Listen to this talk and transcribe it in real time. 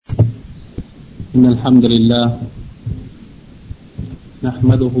إن الحمد لله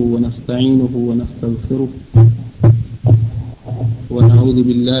نحمده ونستعينه ونستغفره ونعوذ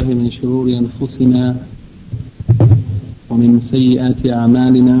بالله من شرور أنفسنا ومن سيئات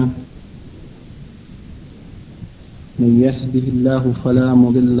أعمالنا من يهده الله فلا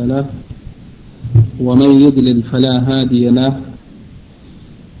مضل له ومن يضلل فلا هادي له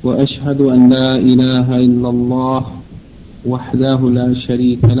وأشهد أن لا إله إلا الله وحده لا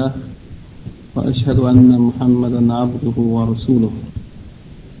شريك له وأشهد أن محمدا عبده ورسوله.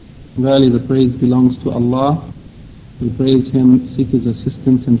 Verily the praise belongs to Allah. We praise Him, seek His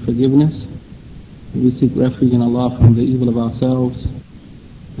assistance and forgiveness. We seek refuge in Allah from the evil of ourselves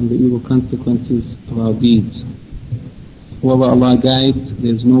and the evil consequences of our deeds. Whoever Allah guides,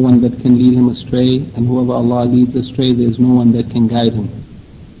 there is no one that can lead him astray, and whoever Allah leads astray, there is no one that can guide him.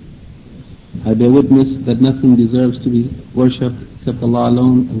 I bear witness that nothing deserves to be worshipped except Allah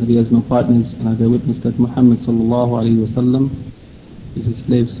alone, and that He has no partners, and I bear witness that Muhammad sallallahu alaihi wasallam is His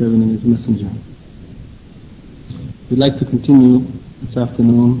slave servant and His messenger. We'd like to continue this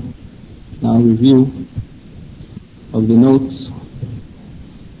afternoon our review of the notes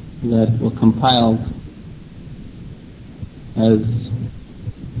that were compiled as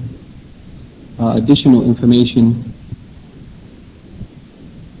additional information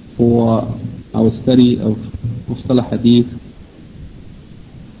for our study of Mustalah Hadith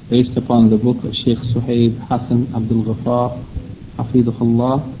based upon the book of Sheikh Suhaib Hassan Abdul Ghaffar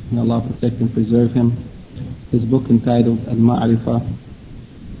Hafidhullah, may Allah protect and preserve him. His book entitled Al-Ma'rifah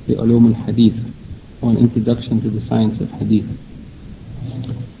bi Ulum al-Hadith, or an introduction to the science of Hadith.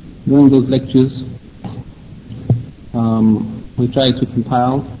 During those lectures we tried to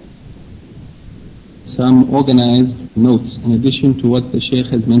compile some organized notes in addition to what the Shaykh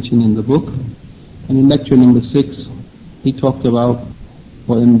has mentioned in the book. And in lecture number 6 he talked about,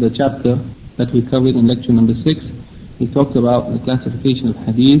 or in the chapter that we covered in lecture number 6, he talked about the classification of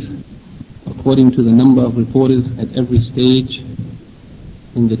hadith according to the number of reporters at every stage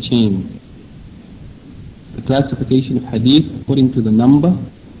in the chain. The classification of hadith according to the number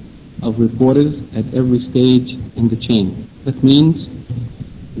of reporters at every stage in the chain. That means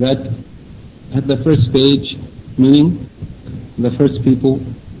that at the first stage, meaning the first people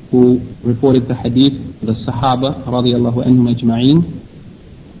who reported the hadith, the Sahaba radiallahu anhum ajma'een,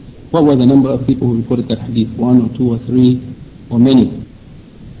 what were the number of people who reported that hadith? 1 or 2 or 3 or many?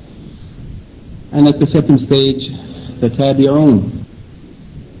 And at the second stage, the Tabi'un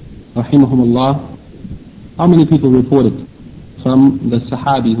rahimahumullah, how many people reported from the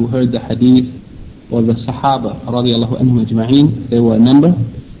Sahabi who heard the hadith, or the Sahaba radiallahu anhum ajma'een? There were a number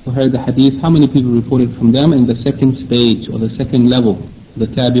who heard the hadith. How many people reported from them in the second stage or the second level, the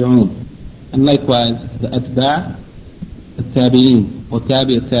Tabi'un? And likewise the Atba' al-Tabi'in or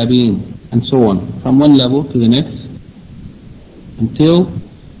Tabi' al-Tabi'in, and so on, from one level to the next until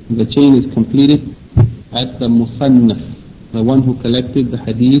the chain is completed at the Musannaf, the one who collected the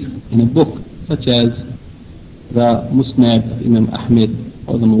hadith in a book, such as the Musnad of Imam Ahmed,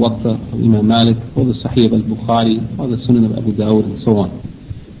 or the Muwatta of Imam Malik, or the Sahih of al-Bukhari, or the Sunan of Abu Dawud, and so on.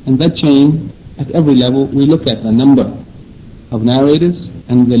 In that chain, at every level, we look at the number of narrators,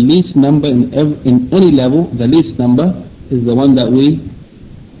 and the least number in any level, the least number is the one that we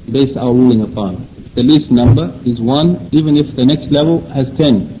base our ruling upon. If the least number is 1, even if the next level has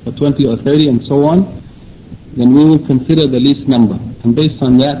 10 or 20 or 30 and so on, then we will consider the least number. And based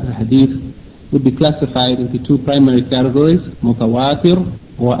on that, the hadith would be classified into 2 primary categories: mutawatir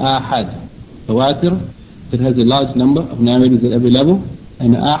or ahad. Mutawatir, it has a large number of narrators at every level,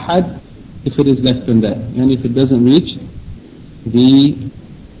 and ahad if it is less than that, and if it doesn't reach the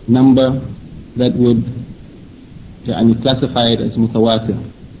number that would classify it as mutawatir.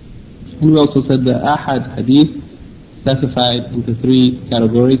 And we also said the ahad hadith classified into 3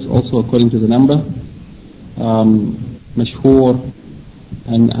 categories, also according to the number: mashhur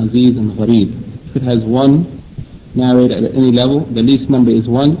and aziz and gharib. If it has 1 narrator at any level, the least number is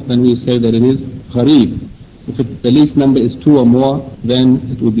 1, then we say that it is gharib. If the least number is 2 or more, then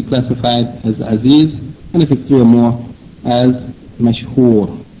it will be classified as aziz, and if it's 3 or more, as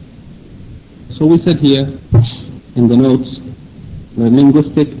mashhur. So we said here in the notes the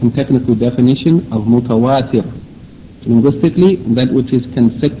linguistic and technical definition of mutawatir. Linguistically, that which is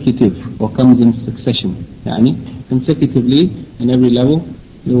consecutive or comes in succession. Consecutively in every level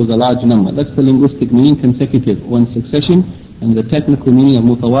there was a large number. That's the linguistic meaning, consecutive or in succession. And the technical meaning of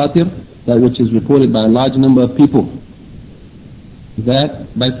mutawatir, that which is reported by a large number of people. That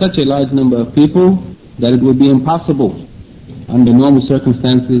by such a large number of people that it would be impossible under normal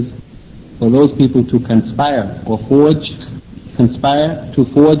circumstances for those people to conspire to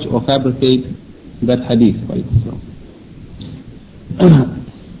forge or fabricate that hadith.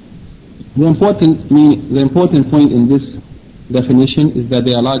 The important point in this definition is that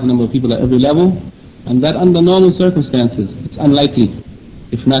there are a large number of people at every level, and that under normal circumstances, it's unlikely,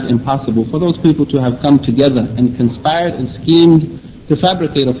 if not impossible, for those people to have come together and conspired and schemed to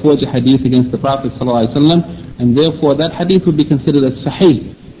fabricate or forge a hadith against the Prophet ﷺ, and therefore that hadith would be considered as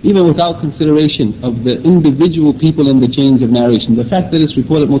sahih, even without consideration of the individual people in the chains of narration. The fact that it's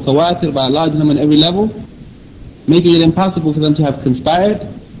reported mutawatir by a large number at every level, making it impossible for them to have conspired,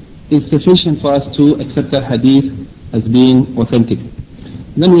 is sufficient for us to accept that hadith as being authentic.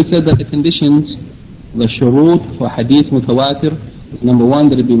 Then we said that the conditions, the shurut for hadith mutawatir, is number one,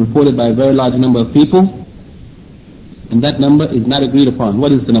 that it be reported by a very large number of people, and that number is not agreed upon.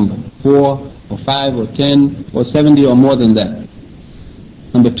 What is the number? 4 or 5 or 10 or 70 or more than that.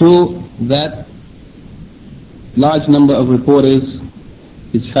 Number two, that large number of reporters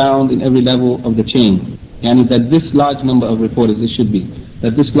is found in every level of the chain. Yani that this large number of reporters, it should be,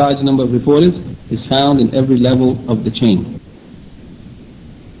 that this large number of reporters is found in every level of the chain.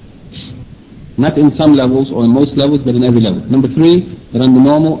 Not in some levels or in most levels, but in every level. Number three, that under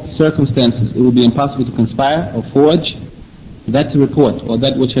normal circumstances, it would be impossible to conspire or forge that report or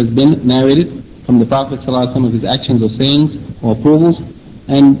that which has been narrated from the Prophet ﷺ of his actions or sayings or approvals.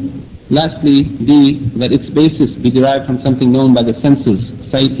 And lastly, D, that its basis be derived from something known by the senses,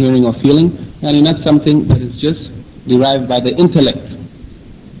 sight, hearing or feeling, and not something that is just derived by the intellect,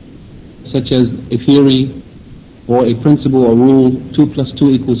 such as a theory or a principle or rule, 2 plus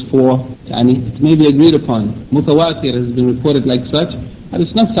 2 equals 4. It may be agreed upon. Mutawatir has been reported like such, and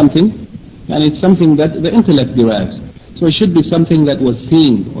it's not something, and it's something that the intellect derives. So it should be something that was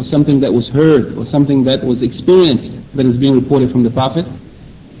seen, or something that was heard, or something that was experienced that is being reported from the Prophet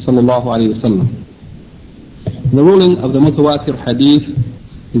sallallahu alaihi wasallam. The ruling of the mutawatir hadith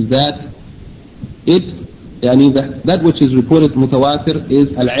is that that which is reported mutawatir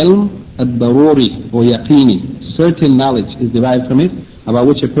is al-ilm al-daruri or yaqini. Certain knowledge is derived from it about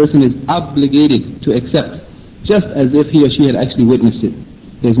which a person is obligated to accept, just as if he or she had actually witnessed it.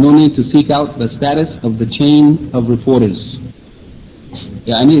 There's no need to seek out the status of the chain of reporters.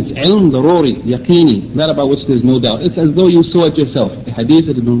 It's ilm daruri, yaqini, that about which there's no doubt. It's as though you saw it yourself. A hadith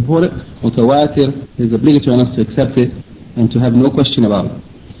that has been reported, mutawatir, is obligatory on us to accept it and to have no question about it.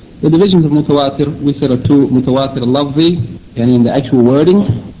 The divisions of mutawatir, we said are two: mutawatir al-lafzi, in the actual wording,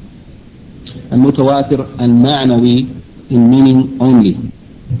 and mutawatir al-ma'nawi, in meaning only.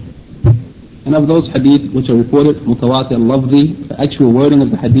 And of those hadith which are reported, mutawatir al-lafzi, the actual wording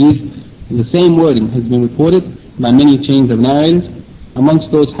of the hadith, the same wording has been reported by many chains of narrators.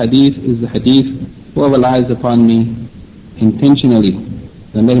 Amongst those hadith is the hadith, whoever lies upon me intentionally,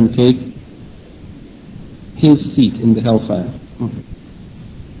 then let him take his seat in the hellfire.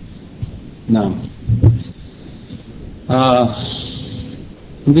 Now,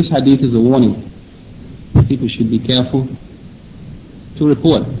 this hadith is a warning. People should be careful to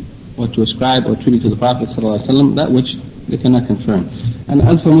report or to ascribe or attribute to the Prophet ﷺ that which they cannot confirm. And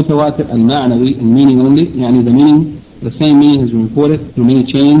as for mutawatir al-ma'nawi, in meaning only, the meaning, the same meaning has been reported through many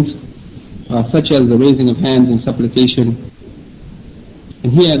chains, such as the raising of hands in supplication.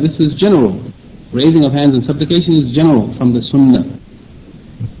 And here, this is general. Raising of hands in supplication is general from the sunnah,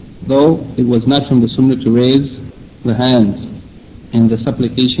 though it was not from the sunnah to raise the hands in the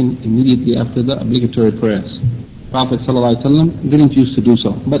supplication immediately after the obligatory prayers. Prophet ﷺ didn't used to do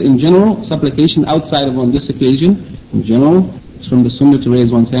so. But in general, supplication outside of on this occasion, in general, it's from the sunnah to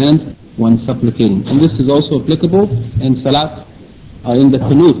raise one's hand when supplicating. And this is also applicable in salat, in the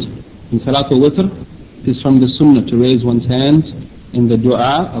qunut, in salatul witr. It is from the sunnah to raise one's hands in the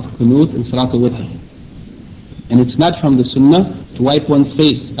dua of qunut in salatul witr. And it's not from the sunnah to wipe one's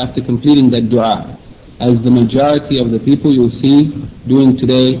face after completing that dua, as the majority of the people you'll see doing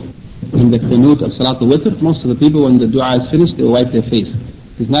today in the qunut of salatul witr. Most of the people, when the dua is finished, they wipe their face.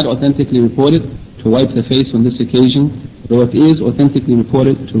 It is not authentically reported to wipe the face on this occasion, though it is authentically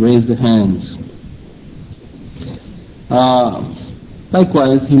reported to raise the hands.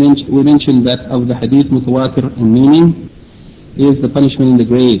 Likewise, we mentioned that of the hadith mutawatir in meaning is the punishment in the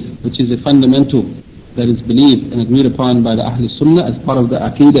grave, which is a fundamental that is believed and agreed upon by the Ahl Sunnah as part of the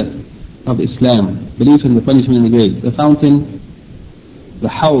Aqidah of Islam. Belief in the punishment in the grave. The fountain, the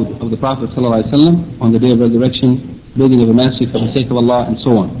hawd of the Prophet ﷺ on the day of resurrection, building of a masjid for the sake of Allah, and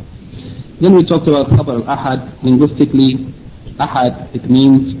so on. Then we talked about khabar al-ahad. Linguistically, ahad, it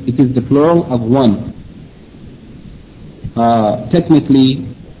means, it is the plural of one. Technically,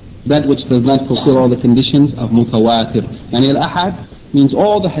 that which does not fulfill all the conditions of mutawatir. And al-ahad means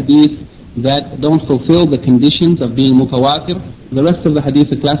all the hadith that don't fulfill the conditions of being mutawatir. The rest of the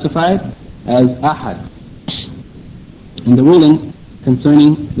hadith are classified as ahad. And the ruling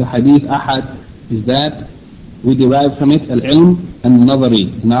concerning the hadith ahad is that we derive from it al-ilm and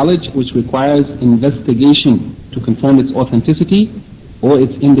nazari, knowledge which requires investigation to confirm its authenticity or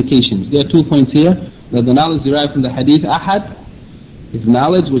its indications. There are 2 points here, that the knowledge derived from the hadith ahad is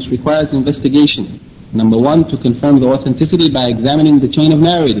knowledge which requires investigation. Number 1, to confirm the authenticity by examining the chain of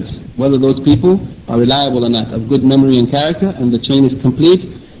narrators, whether those people are reliable or not, of good memory and character, and the chain is complete.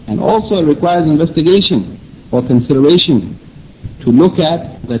 And also it requires investigation or consideration to look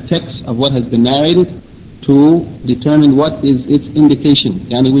at the text of what has been narrated to determine what is its indication.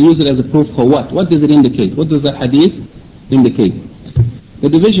 Yani we use it as a proof for what? What does it indicate? What does the hadith indicate? The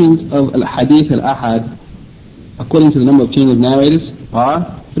divisions of al-hadith al-ahad, according to the number of chain of narrators,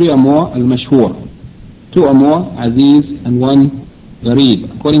 are 3 or more al-mashhur, 2 or more aziz, and 1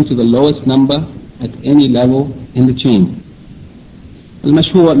 gharib, according to the lowest number at any level in the chain.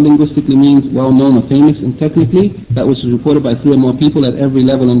 Al-mashhur linguistically means well known or famous, and technically that which is reported by 3 or more people at every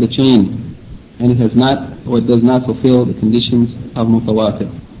level in the chain, and it has not or it does not fulfill the conditions of mutawatir.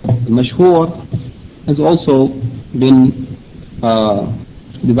 Al-mashhur has also been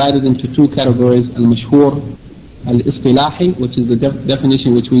divided into 2 categories: al-mashhur al-istilahi, which is the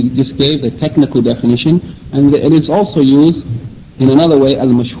definition which we just gave, the technical definition, and it is also used in another way,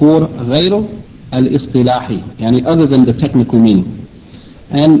 al-mashhur ghayru al-istilahi, yani other than the technical meaning.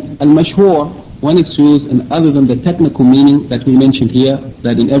 And al-mashhur, when it's used in other than the technical meaning that we mentioned here,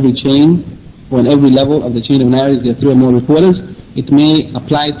 that in every chain or in every level of the chain of narrators there are 3 or more reporters, it may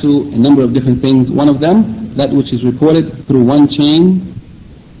apply to a number of different things. One of them, that which is reported through 1 chain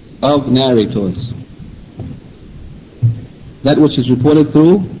of narrators. That which is reported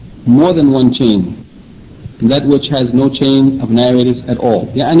through more than 1 chain. And that which has no chain of narrators at all.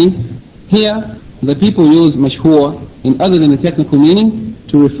 Yani, here the people use mashhur in other than the technical meaning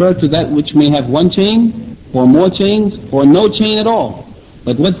to refer to that which may have 1 chain or more chains or no chain at all.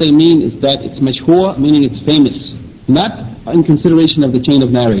 But what they mean is that it's mashhur, meaning it's famous, not in consideration of the chain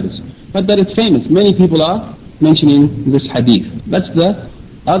of narrators, but that it's famous. Many people are mentioning this hadith. That's the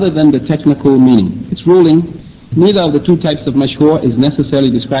other than the technical meaning. Its ruling, neither of the 2 types of mashhur is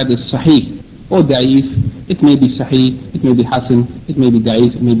necessarily described as sahih or da'if. It may be sahih, it may be hasan, it may be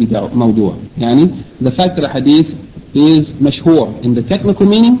da'if, it may be mawdu'. Yani, the fact that a hadith is mashhur in the technical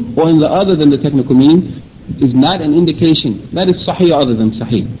meaning or in the other than the technical meaning is not an indication that it's sahih other than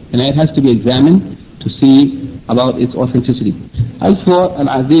sahih. And it has to be examined to see about its authenticity. As for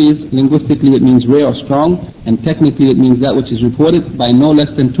al-aziz, linguistically it means rare or strong, and technically it means that which is reported by no less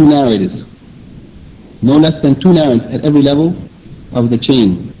than 2 narrators. No less than 2 narrators at every level of the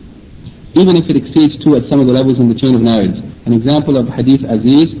chain, even if it exceeds 2 at some of the levels in the chain of narrators. An example of hadith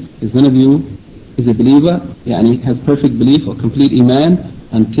aziz is none of you is a believer, yani has perfect belief or complete iman,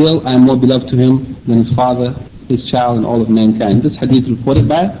 until I am more beloved to him than his father, his child, and all of mankind. This hadith is reported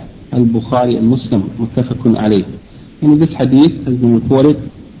by Al-Bukhari and Muslim, muttafaqun alayh. And this hadith has been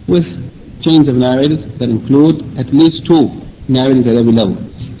reported with chains of narrators that include at least 2 narrators at every level.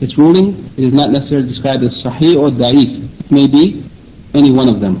 Its ruling, it is not necessarily described as sahih or da'if. It may be any one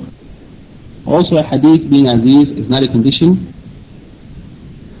of them. Also, a hadith being aziz is not a condition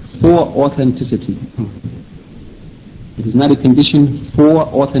for authenticity. It is not a condition for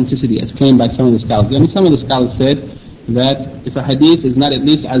authenticity as claimed by some of the scholars. I mean, some of the scholars said that if a hadith is not at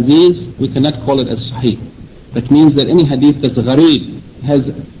least aziz, we cannot call it as sahih. That means that any hadith that's gharib, has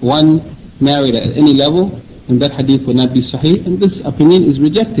 1 narrator at any level, and that hadith will not be sahih. And this opinion is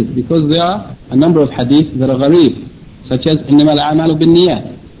rejected because there are a number of hadith that are gharib, such as إِنَّمَا الْأَعْمَالُ بِالنِّيَّاتِ,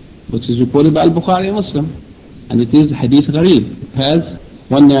 which is reported by Al-Bukhari and Muslim. And it is hadith gharib. It has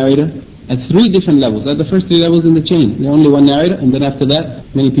 1 narrator at 3 different levels. At the first 3 levels in the chain, there only 1 narrator, and then after that,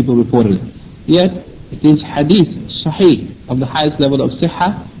 many people reported it. Yet, it is hadith, sahih, of the highest level of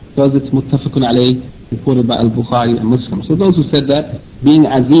sihha, because it's muttafaqun alayh, reported by Al-Bukhari and Muslim. So those who said that being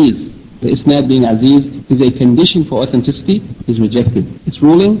aziz, the isnad being aziz, is a condition for authenticity, is rejected. Its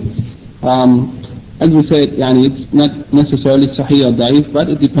ruling, as we said, yani it's not necessarily sahih or da'if, but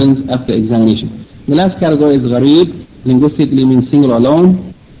it depends after examination. The last category is gharib, linguistically means single or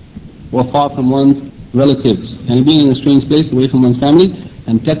alone, or far from one's relatives, and being in a strange place away from one's family,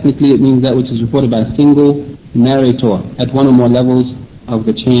 and technically it means that which is reported by a single narrator at 1 or more levels of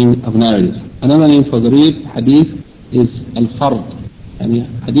the chain of narrators. Another name for gharib hadith is al-fard. And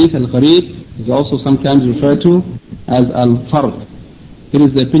hadith al-gharib is also sometimes referred to as al-fard. It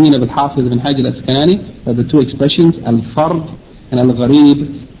is the opinion of Al-Hafiz ibn Hajar al-Asqalani that the 2 expressions, al-fard and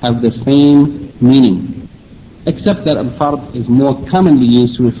al-gharib, have the same meaning, except that al-fard is more commonly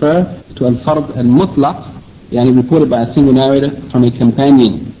used to refer to al-fard al-mutlaq, yani reported by a single narrator from a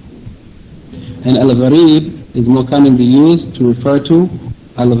companion. And al-gharib is more commonly used to refer to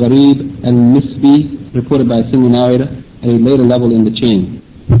al-gharib al-nisbi, reported by a single narrator at a later level in the chain.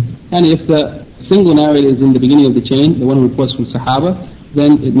 And if the single narrator is in the beginning of the chain, the one who reports from Sahaba,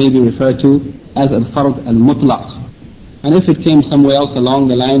 then it may be referred to as al-fard al-mutlaq. And if it came somewhere else along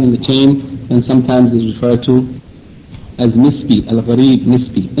the line in the chain, then sometimes it's referred to as nisbi, al-gharib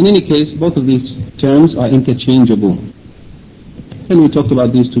nisbi. In any case, both of these terms are interchangeable. Then we talked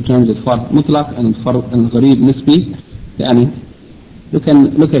about these two terms, al-fard mutlaq and al-gharib nisbi. You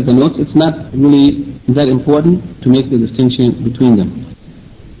can look at the notes. It's not really that important to make the distinction between them.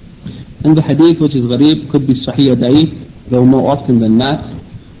 And the hadith which is gharib could be sahih or da'if, though more often than not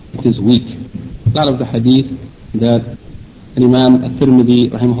it is weak. A lot of the hadith that Imam al-Tirmidhi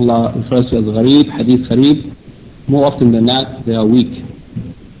rahimahullah refers to as gharib, hadith gharib, more often than not they are weak.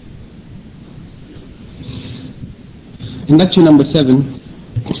 In lecture number 7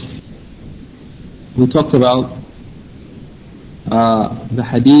 we talked about the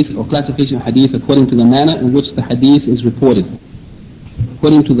hadith or classification of hadith according to the manner in which the hadith is reported.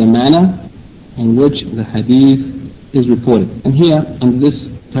 According to the manner in which the hadith is reported. And here, under this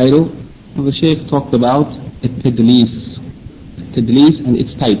title, the Shaykh talked about at-tadlis. Tadlis and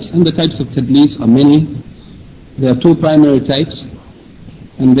its types. And the types of tadlis are many. There are two primary types,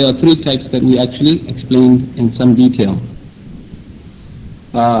 and there are three types that we actually explained in some detail.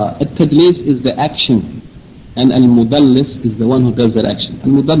 At-tadlis is the action, and al-mudallis is the one who does that action.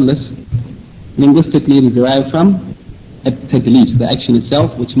 Al-mudallis, linguistically, is derived from at-tadlis, the action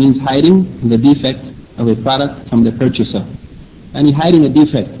itself, which means hiding the defect of a product from the purchaser. And hiding a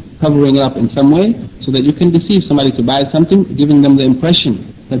defect, covering it up in some way, so that you can deceive somebody to buy something, giving them the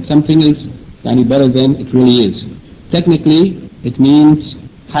impression that something is better than it really is. Technically, it means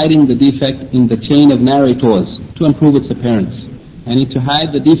hiding the defect in the chain of narrators to improve its appearance. And to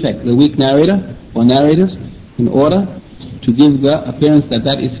hide the defect, the weak narrator or narrators, in order to give the appearance that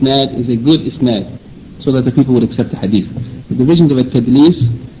that isnad is a good isnad, so that the people would accept the hadith. The divisions of at-tadlis,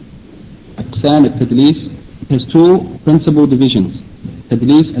 aqsam at-tadlis, has two principal divisions: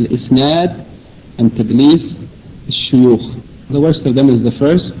 tadlis al-isnad and tadlis al-shuyukh. The worst of them is the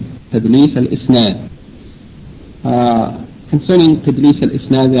first, tadlis al-isnad. Concerning tadlis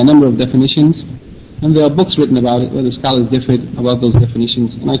al-isnad, there are a number of definitions, and there are books written about it where the scholars differed about those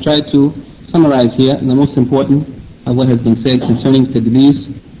definitions. And I tried to summarize here the most important of what has been said concerning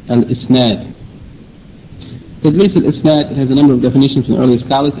tadlis al-isnad. Tadlis al-isnad has a number of definitions from earlier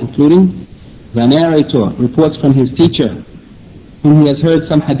scholars, including the narrator reports from his teacher whom he has heard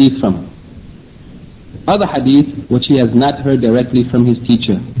some hadith from, other hadith which he has not heard directly from his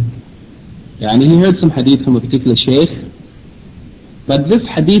teacher. He heard some hadith from a particular shaykh, but this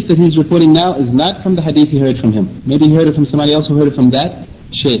hadith that he's reporting now is not from the hadith he heard from him. Maybe he heard it from somebody else who heard it from that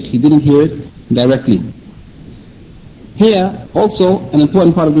shaykh. He didn't hear it directly. Here, also, an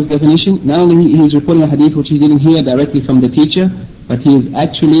important part of this definition, not only he is reporting a hadith which he didn't hear directly from the teacher, but he has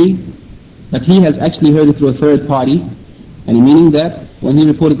actually heard it through a third party, and meaning that when he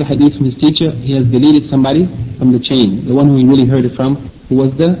reported the hadith from his teacher, he has deleted somebody from the chain, the one who he really heard it from, who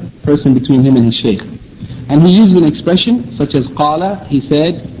was the person between him and his shaykh. And he used an expression such as qala, he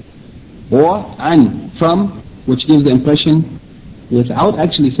said, or an, from, which gives the impression, without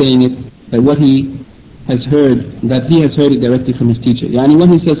actually saying it, that what he has heard, that he has heard it directly from his teacher. When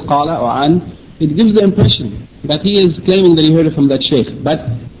he says qala or an, it gives the impression that he is claiming that he heard it from that shaykh. But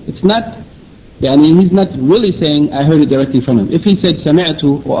it's not, he's not really saying, I heard it directly from him. If he said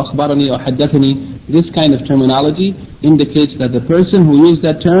sami'tu or akhbarani or haddathani, this kind of terminology indicates that the person who used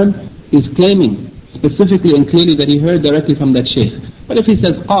that term is claiming specifically and clearly that he heard directly from that shaykh. But if he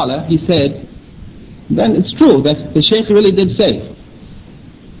says qala, he said, then it's true that the shaykh really did say it.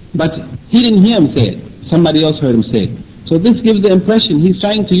 But he didn't hear him say it. Somebody else heard him say it. So this gives the impression, he's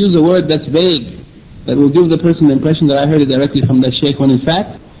trying to use a word that's vague, that will give the person the impression that I heard it directly from that shaykh, when in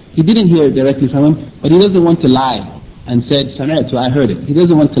fact, he didn't hear it directly from him, but he doesn't want to lie and said, sami'tu, I heard it. He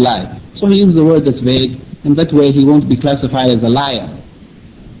doesn't want to lie. So he uses a word that's vague, and that way he won't be classified as a liar.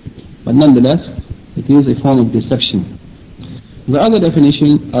 But nonetheless, it is a form of deception. The other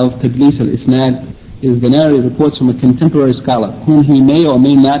definition of tadlis al-isnad is the narrator reports from a contemporary scholar whom he may or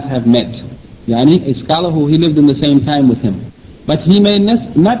may not have met. A scholar who he lived in the same time with him. But he may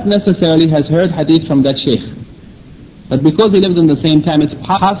not necessarily has heard hadith from that shaykh. But because he lived in the same time, it's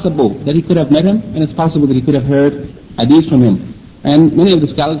possible that he could have met him, and it's possible that he could have heard hadith from him. And many of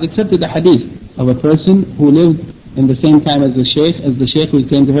the scholars accepted the hadith of a person who lived in the same time as the shaykh who he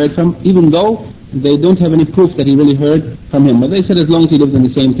claimed to heard from, even though they don't have any proof that he really heard from him. But they said as long as he lives in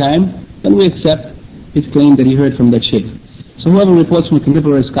the same time, then we accept his claim that he heard from that shaykh. So whoever reports from a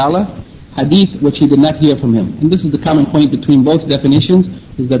contemporary scholar, hadith which he did not hear from him. And this is the common point between both definitions,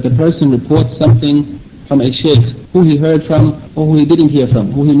 is that the person reports something from a sheikh who he heard from or who he didn't hear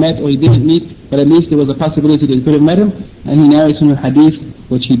from, who he met or he didn't meet, but at least there was a possibility that he could have met him, and he narrates from a hadith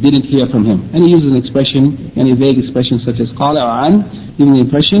which he didn't hear from him. And he uses an expression, and a vague expression such as qala or an, giving the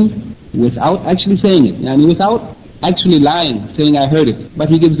impression without actually saying it, and without actually lying, saying I heard it, but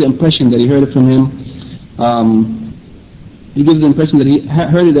he gives the impression that he heard it from him. He gives the impression that he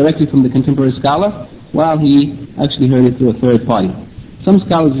heard it directly from the contemporary scholar, while he actually heard it through a third party. Some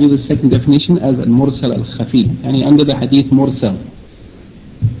scholars use the second definition as al-mursal al-khafi, and under the hadith mursal.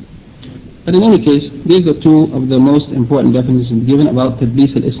 But in any case, these are two of the most important definitions given about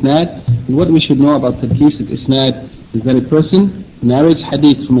tadlis al-isnad. And what we should know about tadlis al-isnad is that a person narrates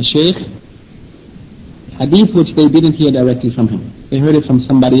hadith from a sheikh, hadith which they didn't hear directly from him. They heard it from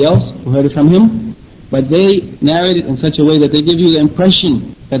somebody else who heard it from him, but they narrate it in such a way that they give you the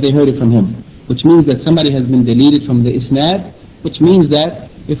impression that they heard it from him, which means that somebody has been deleted from the isnad, which means that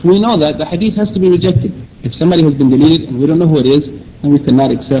if we know that, the hadith has to be rejected. If somebody has been deleted and we don't know who it is, then we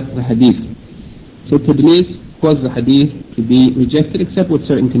cannot accept the hadith. So tadlis causes the hadith to be rejected except with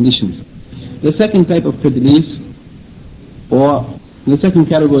certain conditions. The second type of tadlis, or the second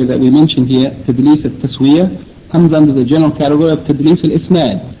category that we mentioned here, tadlis al-taswiyah, comes under the general category of tadlis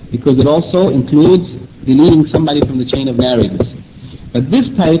al-isnad, because it also includes deleting somebody from the chain of narrators. But this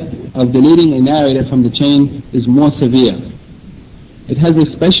type of deleting a narrator from the chain is more severe. It has a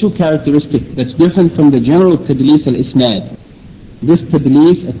special characteristic that's different from the general tadlis al-isnad. This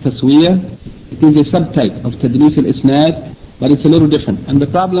tadlis al-taswiyah, it is a subtype of tadlis al-isnad, but it's a little different. And the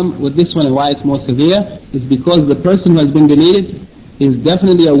problem with this one and why it's more severe is because the person who has been deleted is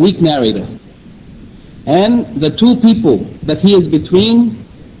definitely a weak narrator. And the two people that he is between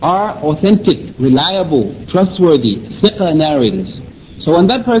are authentic, reliable, trustworthy, thiqa narrators. So when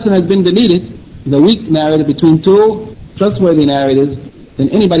that person has been deleted, the weak narrator between two trustworthy narrators, then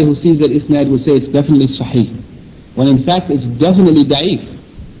anybody who sees that isnad will say it's definitely sahih, when in fact it's definitely da'if.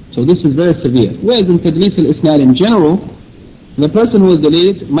 So this is very severe. Whereas in tadlis al-isnad in general, the person who is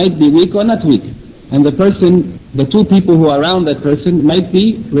deleted might be weak or not weak, and the two people who are around that person might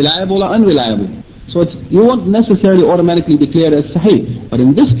be reliable or unreliable. So you won't necessarily automatically declare it as sahih. But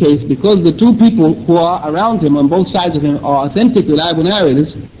in this case, because the two people who are around him on both sides of him are authentic, reliable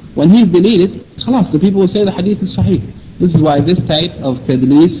narrators, when he's deleted, khalas, the people will say the hadith is sahih. This is why this type of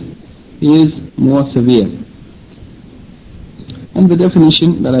tadlis is more severe. And the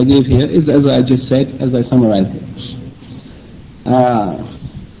definition that I gave here is as I just said, as I summarized it.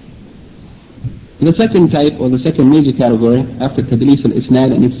 The second type, or the second major category, after tadlis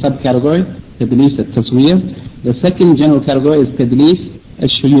al-isnad and its subcategory, tadlis al-taswiyah, the second general category is tadlis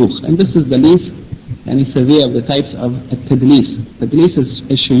al-shuyukh. And this is the least and severe of the types of tadlis. Tadlis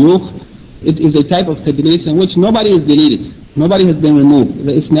al-shuyukh, it is a type of tadlis in which nobody is deleted, nobody has been removed.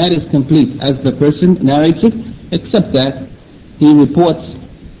 The isnad is complete as the person narrates it, except that he reports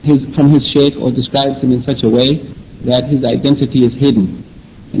from his sheikh or describes him in such a way that his identity is hidden.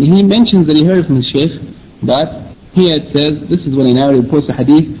 And he mentions that he heard from his sheikh, but here it says, this is when a narrator reports a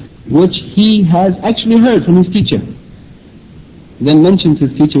hadith which he has actually heard from his teacher. He then mentions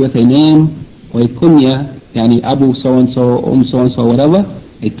his teacher with a name or a kunya, yani Abu so-and-so, so-and-so, whatever,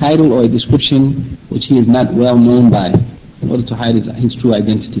 a title or a description which he is not well known by, in order to hide his true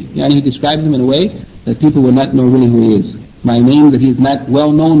identity. Yani he describes him in a way that people will not know really who he is. By a name that he is not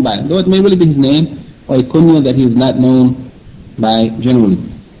well known by, though it may really be his name, or a kunya that he is not known by generally.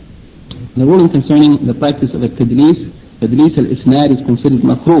 The ruling concerning the practice of tadlis al-isnad is considered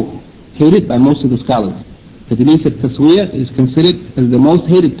makruh, hated by most of the scholars. Tadlis al-taswiyah is considered as the most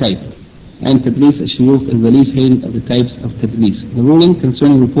hated type, and tadlis al-shuyukh is the least hated of the types of tadlis. The ruling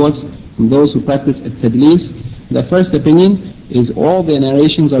concerning reports from those who practice tadlis, the first opinion is all their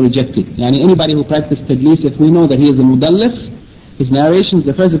narrations are rejected. Yani anybody who practices tadlis, if we know that he is a mudallis, his narrations,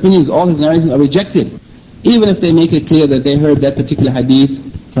 the first opinion is all his narrations are rejected, even if they make it clear that they heard that particular hadith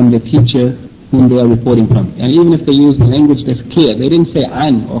from the teacher whom they are reporting from. And even if they use the language that's clear, they didn't say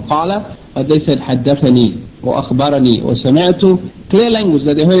an or qala, but they said haddathani or akhbarani or sami'tu, clear language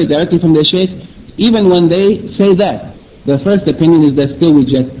that they heard it directly from their shaykh. Even when they say that, the first opinion is that still we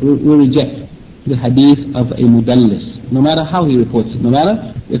reject the hadith of a mudallis, no matter how he reports it, no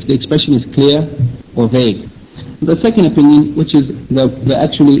matter if the expression is clear or vague. The second opinion, which is the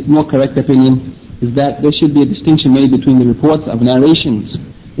actually more correct opinion, is that there should be a distinction made between the reports of narrations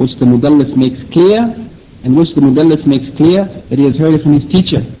which the mudallis makes clear, and which the mudallis makes clear that he has heard it from his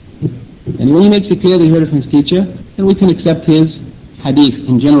teacher. And when he makes it clear that he heard it from his teacher, then we can accept his hadith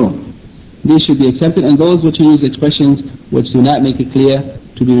in general. these should be accepted, and those which use expressions which do not make it clear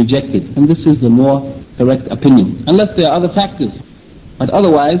to be rejected. And this is the more correct opinion, unless there are other factors. But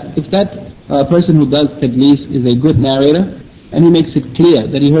otherwise, if that person who does tadlis is a good narrator, and he makes it clear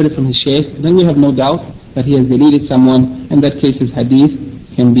that he heard it from his shaykh, then we have no doubt that he has deleted someone. In that case, his hadith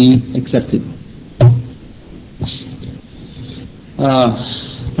can be accepted.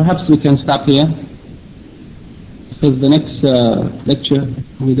 Perhaps we can stop here, because the next lecture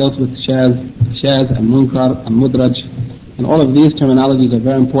we dealt with shaz and munkar and mudraj, and all of these terminologies are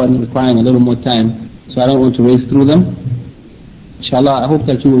very important, requiring a little more time, so I don't want to race through them. Inshallah, I hope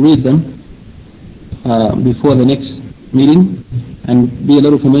that you will read them before the next meeting and be a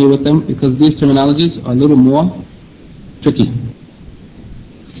little familiar with them, because these terminologies are a little more tricky.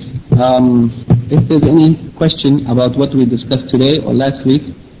 If there's any question about what we discussed today or last week,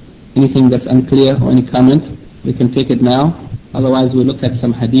 anything that's unclear or any comment, we can take it now. Otherwise, we'll look at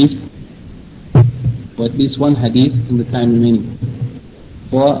some hadith, or at least one hadith in the time remaining,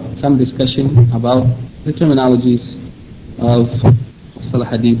 or some discussion about the terminologies of Salah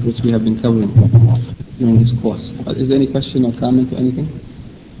Hadith which we have been covering during this course. Is there any question or comment or anything?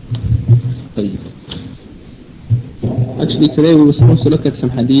 Actually, today we were supposed to look at some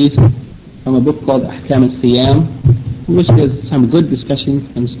hadith from a book called Ahkam al-Siyam, in which there's some good discussions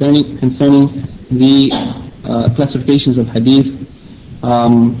concerning the classifications of hadith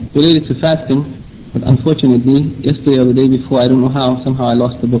related to fasting. But unfortunately, yesterday or the day before, I don't know how, somehow I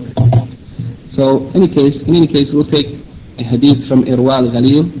lost the book. So, in any case, we'll take a hadith from Irwa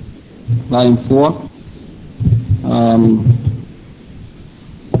al-Ghalil, volume 4,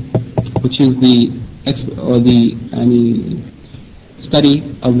 which is the study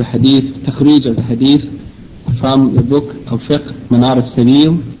of the hadith, takhrij of the hadith from the book of Fiqh, Manar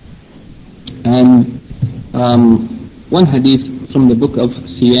al-Sabil, and one hadith from the book of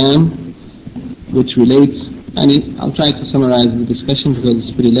Siyam, which relates, I'll try to summarize the discussion because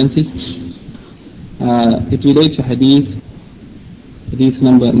it's pretty lengthy. It relates to hadith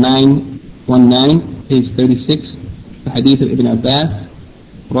number 919, page 36, the hadith of Ibn Abbas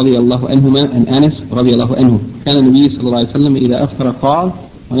رضي الله عنهما and Anas رضي الله عنه. كان النبي صلى الله عليه وسلم إذا أفطر قال,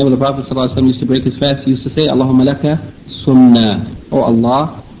 whenever the Prophet صلى الله عليه وسلم used to break his fast, he used to say, اللهم لك صمنا, O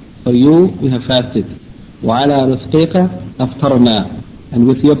Allah, for you we have fasted. وعلى رزقك أفطرنا, and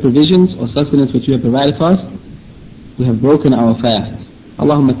with your provisions or sustenance which you have provided for us, we have broken our fast.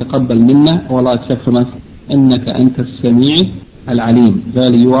 اللهم تقبل منا, O Allah, accept from us, إنك أنت السميع العليم,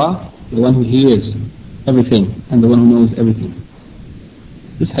 verily you are the one who hears everything and the one who knows everything.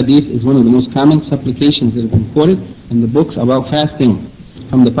 This hadith is one of the most common supplications that have been quoted in the books about fasting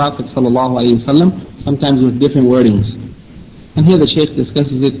from the Prophet ﷺ, sometimes with different wordings. And here the Shaykh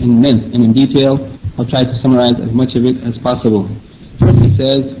discusses it in length and in detail. I'll try to summarize as much of it as possible. First he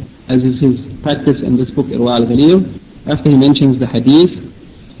says, as is his practice in this book, Irwa al-Ghalil, after he mentions the hadith,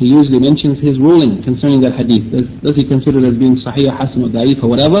 he usually mentions his ruling concerning that hadith. Does he consider it as being sahih, hasan, or da'if, or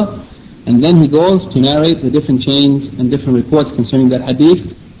whatever? And then he goes to narrate the different chains and different reports concerning that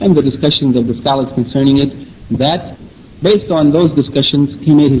hadith and the discussions of the scholars concerning it, that based on those discussions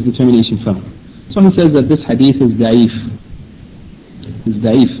he made his determination from. So he says that this hadith is da'if. It's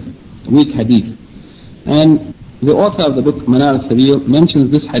da'if, weak hadith. And the author of the book Manar al-Sabil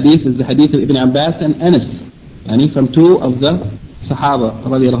mentions this hadith as the hadith of Ibn Abbas and Anas, and from two of the Sahaba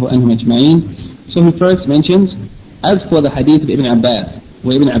radiallahu anhum ajma'in. So he first mentions, as for the hadith of Ibn Abbas,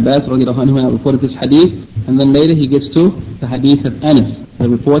 where Ibn Abbas radiallahu anhu reported this hadith, and then later he gets to the hadith of Anas, the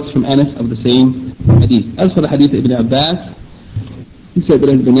reports from Anas of the same hadith. As for the hadith of Ibn Abbas, he said that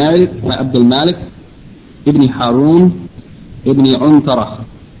it has been narrated by Abdul Malik Ibn Harun Ibn Untara,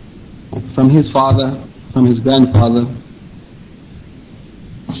 from his father, from his grandfather,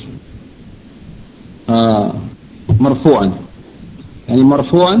 marfu'an. And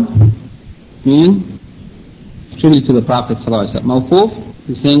marfu'an means attributed to the Prophet sallallahu alaihi wasallam. Mawquf,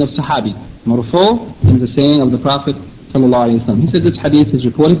 the saying of Sahabi. Marfu' is the saying of the Prophet sallallahu alaihi wasallam. He said this hadith is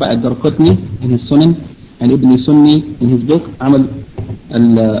reported by Ad-Darqutni in his Sunan, and Ibn Sunni in his book Amal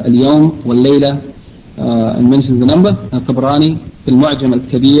al-Yawm wal-Layla, and mentions the number, and Tabrani fil Mu'jam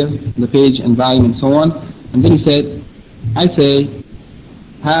al-Kabir, the page and volume and so on. And then he said, I say,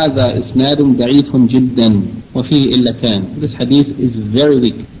 هذا إسناد ضعيف جدا وفيه إلتان. This hadith is very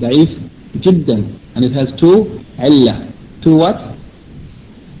weak, ضعيف جدا, and it has two علة. Two what?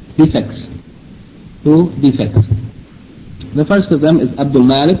 Defects. Two defects. The first of them is Abdul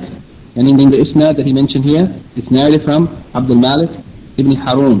Malik, and in the isnad that he mentioned here, it's narrated from Abdul Malik Ibn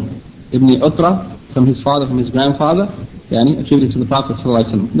Harun Ibn Utra, from his father, from his grandfather, attributed to the Prophet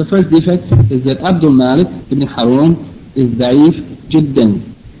ﷺ. The first defect is that Abdul Malik Ibn Harun is da'if jiddan.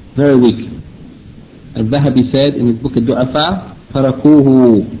 very weak. Al-Dhahabi said in his book Al-Du'afa, تركوه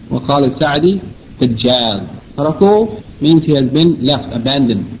وقال السعدي دجال. تركوه means he has been left,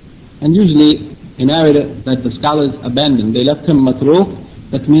 abandoned. And usually in Arabic that the scholars abandon, they left him matruk,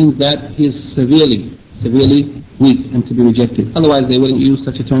 that means that he is severely weak and to be rejected. Otherwise they wouldn't use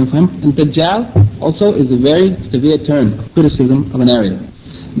such a term for him. And Dajjal also is a very severe term, criticism of an Arab.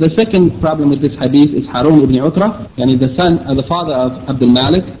 The second problem with this hadith is Harun ibn Utra, yani the father of Abdul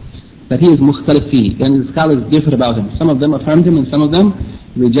Malik, that he is mukhtalif fihi, and the scholars differ about him. Some of them affirmed him and some of them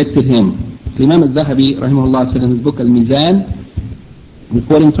rejected him. Imam al-Zahabi rahimahullah said in his book Al-Mizan,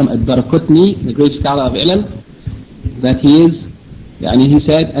 reporting from Ad-Darqutni, the great scholar of ilm, that he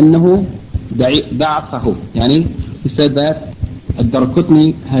said أنه ضعفه, he said that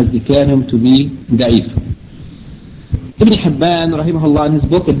Ad-Darqutni has declared him to be da'if. Ibn Hibban rahimahullah in his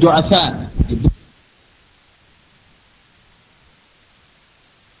book Ad-Du'afa,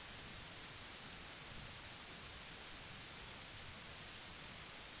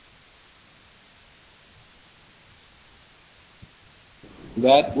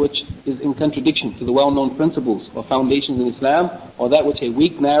 that which is in contradiction to the well-known principles or foundations in Islam, or that which a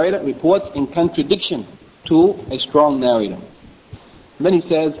weak narrator reports in contradiction to a strong narrator. And then he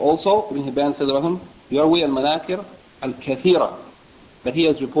says also, Ibn Hibban says about him, يروي المناكر الكثيرة, that he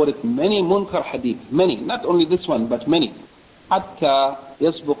has reported many munkar hadith, many, not only this one but many, حتى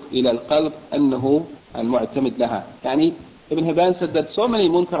يسبق إلى القلب أنه المعتمد لها. Ibn Hibban said that so many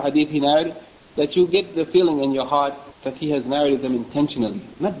munkar hadith he narrated that you get the feeling in your heart that he has narrated them intentionally,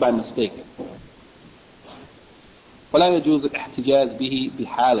 not by mistake. ولا يجوز الاحتجاج به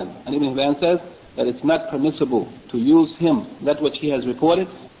بحال. And Ibn Hibban says that it's not permissible to use him, that which he has reported,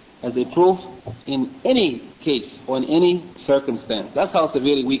 as a proof in any case or in any circumstance. That's how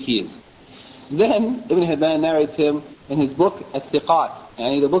severely weak he is. Then Ibn Hibban narrates him in his book Al-Thiqat,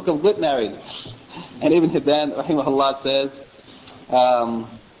 the book of good narrators. And Ibn Hibban rahimahullah says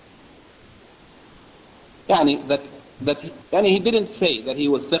he didn't say that he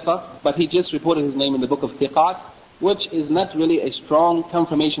was thiqa, but he just reported his name in the book of Thiqat, which is not really a strong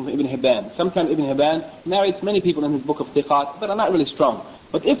confirmation from Ibn Hibban. Sometimes Ibn Hibban narrates many people in his book of Thiqat that are not really strong.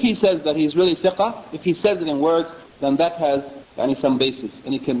 But if he says that he's really thiqa, if he says it in words, then that has some basis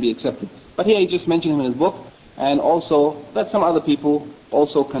and it can be accepted. But here he just mentioned him in his book, and also that some other people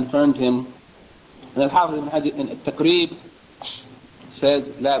also confirmed him. And Al-Hafiz ibn Hajar in At-Taqrib says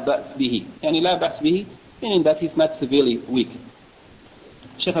لا بأس به, لا بأس به, meaning that he's not severely weak.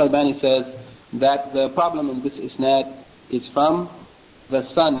 Shaykh al-Albani says that the problem in this isnad is from the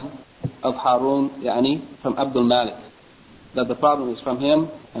son of Harun, from Abdul Malik. That the problem is from him,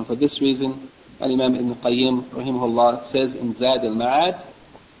 and for this reason, Imam Ibn Qayyim rahimahullah says in Zad al-Ma'ad,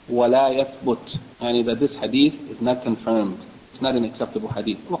 وَلَا يَثْبُتْ, that this hadith is not confirmed. It's not an acceptable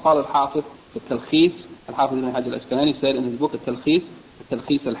hadith. وقال الحافظ في التلخيص, الحافظ ibn Hajar al-Asqalani said in his book التلخيص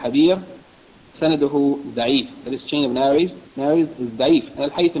al-Habir, سنده ضعيف, that his chain of narrators is ضعيف.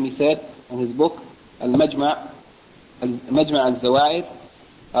 And Al-Haythami said in his book Al-Majma' al-Zawaid,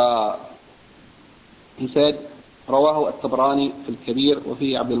 he said رواه الطبراني في الكبير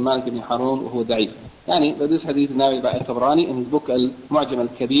وفيه عبد المالك بن حارون وهو ضعيف. That this hadith is narrated by Al-Tabrani in his book Al-Mu'jam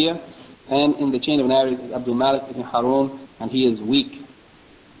al-Kabir, and in the chain of narrators is Abdul Malik ibn Harun, and he is weak.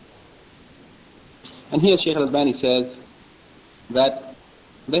 And here Shaykh al-Albani says that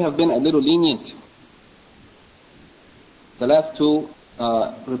they have been a little lenient. The last two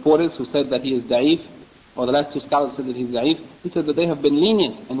reporters who said that he is da'if, or the last two scholars said that he is da'if, he said that they have been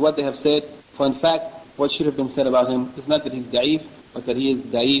lenient in what they have said, for in fact what should have been said about him is not that he's da'if, but that he is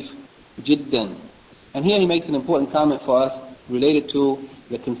da'if jiddan. And here he makes an important comment for us related to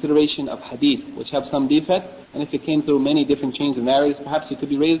the consideration of hadith, which have some defect, and if it came through many different chains of narrators, perhaps it could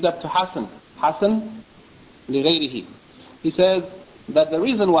be raised up to Hasan li ghayrihi. He says that the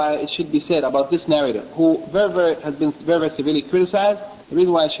reason why it should be said about this narrator, who has been very severely criticized, the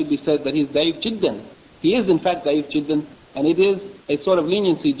reason why it should be said that he's da'if jiddan. He is in fact da'if jiddan, and it is a sort of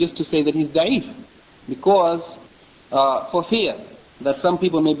leniency just to say that he's da'if, because for fear that some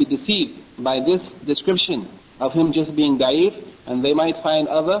people may be deceived by this description of him just being da'if, and they might find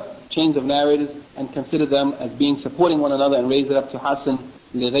other chains of narrators and consider them as being supporting one another and raise it up to Hasan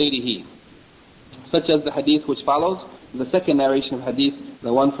li ghayrihi. Such as the hadith which follows, the second narration of hadith,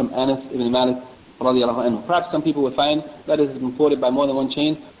 the one from Anas ibn Malik radiyallahu anhu. Perhaps some people will find that it has been quoted by more than one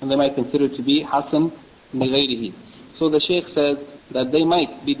chain, and they might consider it to be Hasan li ghayrihi. So the Shaykh says that they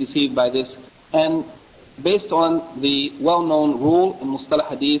might be deceived by this, and based on the well-known rule in Mustalah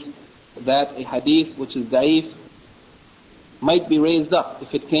Hadith that a hadith which is da'if might be raised up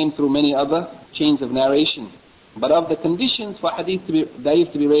if it came through many other chains of narration. But of the conditions for hadith to be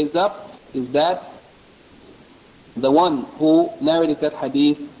da'if to be raised up is that the one who narrated that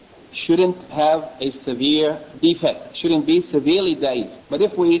hadith shouldn't have a severe defect, shouldn't be severely da'if. But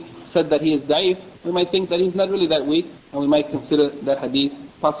if we said that he is da'if, we might think that he's not really that weak, and we might consider that hadith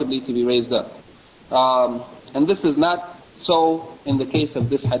possibly to be raised up. And this is not so in the case of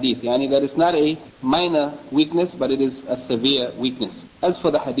this hadith. Yani that is not a minor weakness, but it is a severe weakness. As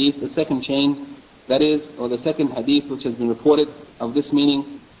for the hadith, the second chain, that is, or the second hadith which has been reported of this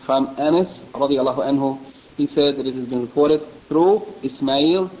meaning from Anas radiallahu anhu, he said that it has been reported through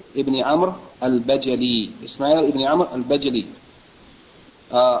Ismail ibn Amr al-Bajali. Ismail ibn Amr al-Bajali,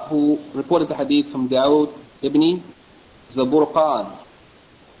 who reported the hadith from Dawood ibn Zaburqan,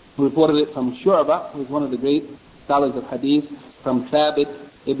 who reported it from Shu'bah, who is one of the great scholars of hadith, from Thabit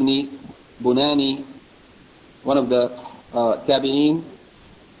ibn Bunani, one of the tabi'een,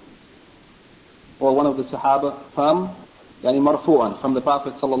 or one of the Sahaba, from marfu'an, from the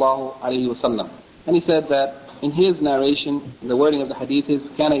Prophet sallallahu alaihi wasallam. And he said that in his narration, the wording of the hadith is,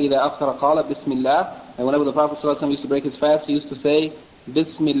 كَانَ إِذَا أَفْتَرَ قَالَ بِسْمِ اللَّهِ. And whenever the Prophet sallallahu alaihi wasallam used to break his fast, he used to say,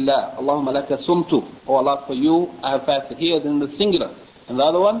 Bismillah, Allahumma laka sumtu. Oh Allah, for you I have fasted. Here is in the singular. And the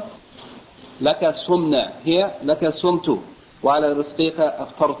other one, laka sumna. Here, laka sumtu. وَعَلَى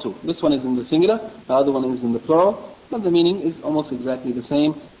رِزْقِكَ أَفْطَرْتُ. This one is in the singular, the other one is in the plural. But the meaning is almost exactly the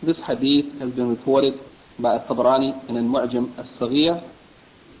same. This hadith has been reported by Al-Tabarani in Al-Mu'jam Al-Saghir,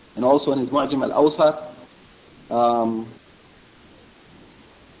 and also in his Mu'jam Al-Awsat.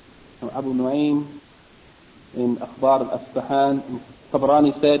 Abu Nu'aym in Akhbar Al-Asbahan,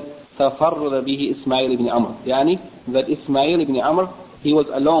 Tabarani said, تَفَرَّدَ بِهِ Ismail ibn Amr. Yani, that Ismail ibn Amr, he was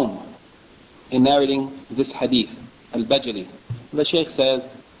alone in narrating this hadith, Al-Bajali. The Shaykh says,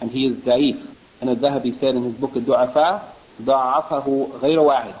 and he is da'if. And Al-Dhahabi said in his book Al-Du'afa, ضَعَفَهُ غَيْرَ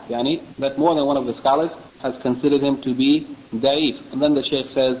وَاحِدٍ. Yani, that more than one of the scholars has considered him to be da'if. And then the Shaykh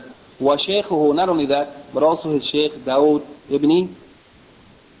says, وَشَيْخُهُ, not only that, but also his Shaykh Dawood ibn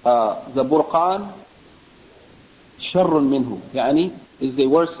Zaburqan, شَرٌ مِنْهُ. Yani, is the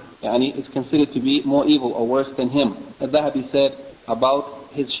worst, yani, is considered to be more evil or worse than him. Al-Dhahabi said about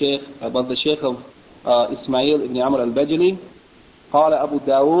his Shaykh, about the Shaykh of Ismail ibn Amr al-Bajali, قال أبو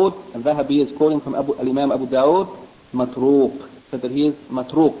داود, الذهبي is quoting from Al-Imam Abu Dawud, متروك, said that he is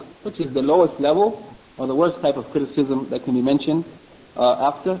matruk, which is the lowest level or the worst type of criticism that can be mentioned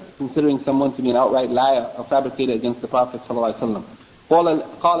after considering someone to be an outright liar or fabricator against the Prophet ﷺ. قال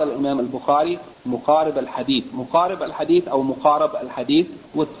الإمام البخاري مقارب الحديث. مقارب الحديث أو مقارب الحديث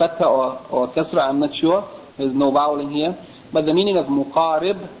with fatha or kasra, I'm not sure, there's no vowel in here, but the meaning of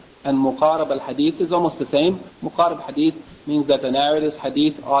muqarib and muqarab al-hadith is almost the same. Muqarab hadith means that the narrator's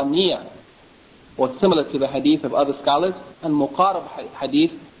hadith are near or similar to the hadith of other scholars, and muqarab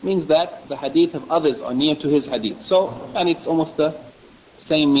hadith means that the hadith of others are near to his hadith. So, and it's almost the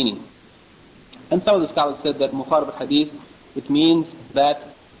same meaning. And some of the scholars said that muqarab hadith, it means that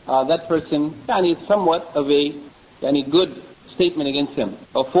that person, yani it's somewhat of a good statement against him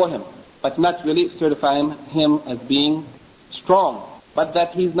or for him, but not really certifying him as being strong. But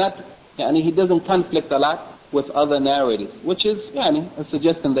that he's not, he doesn't conflict a lot with other narrators, which is a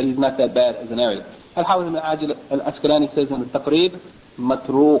suggestion that he's not that bad as a narrator. Al-Hafiz ibn Ajil al-Asqalani says in the Taqrib,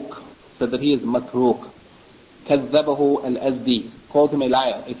 matruk, said that he is matruk. Kazzabahu al-Azdi, called him a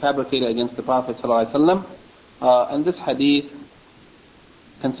liar, a fabricator against the Prophet ﷺ. And this hadith,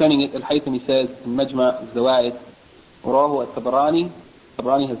 concerning it, Al-Haythami says in Majma' al-Zawaid, Urahu al-Tabarani,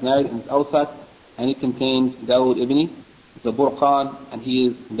 Tabarani has narrated in his Awsat, and it contains Dawood ibn Zaburqan, and he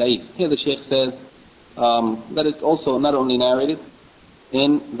is da'if. Here the Shaykh says that it's also not only narrated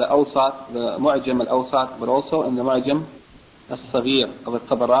in the Awsat, the Mu'jam al-Awsat, but also in the Mu'jam al-Saghir of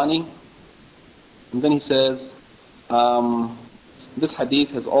al-Tabarani. And then he says, this hadith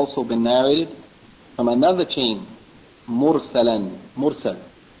has also been narrated from another chain, Mursalan. Mursal.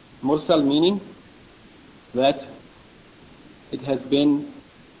 Mursal meaning that it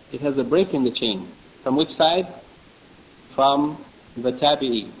has a break in the chain. From which side? From the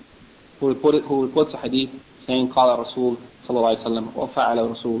Tabi'i, who reports a hadith saying, قال رسول صلى الله عليه وسلم, وفعل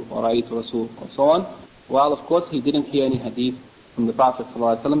رسول, ورأيت رسول, and so on. Well, of course, he didn't hear any hadith from the Prophet صلى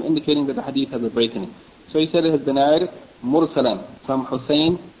الله عليه وسلم, indicating that the hadith has a break in it. So he said it has been narrated مرسلا from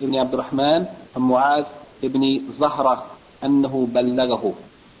Hussein ibn Abdurrahman, from Mu'az ibn Zahra, أنه بلغه,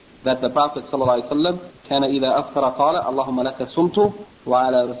 that the Prophet صلى الله عليه وسلم كان إذا أفطر قال اللهم لك صمت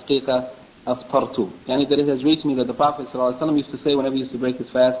وعلى رزقك أفطرت. Yani that it has reached me that the Prophet ﷺ used to say whenever he used to break his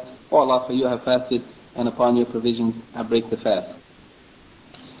fast, Oh Allah, for you have fasted, and upon your provisions I break the fast.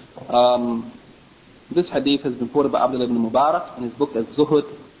 This hadith has been quoted by Abdullah ibn Mubarak in his book Az-Zuhud,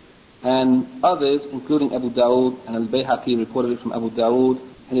 and others, including Abu Dawood and Al-Bayhaqi reported it from Abu Dawood,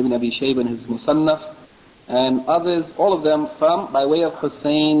 and Ibn Abi Shayba in his Musannaf, and others, all of them from, by way of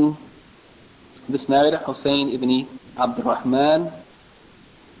Hussein, this narrator, Hussein ibn Abd al-Rahman,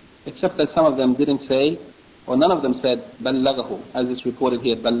 except that some of them didn't say, or none of them said, Ballagahu, as it's reported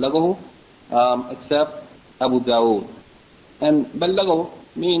here, Ballagahu, except Abu Dawood. And Ballagahu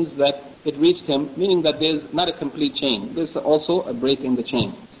means that it reached him, meaning that there's not a complete chain. There's also a break in the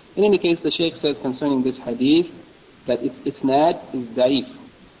chain. In any case, the Shaykh says concerning this hadith, that its isnad is da'if.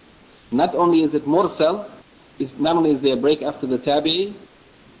 Not only is it mursal, not only is there a break after the tabi'i,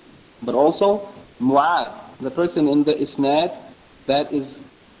 but also Mu'ad, the person in the isnad that is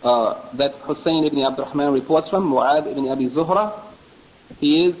that Hussein ibn Abd al-Rahman reports from, Mu'ad ibn Abi Zuhra,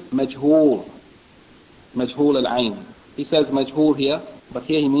 he is majhul al-ayn. He says majhul here, but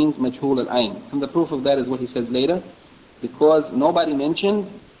here he means majhul al-ayn. And the proof of that is what he says later, because nobody mentioned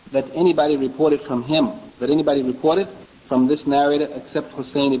that anybody reported from him, that anybody reported from this narrator except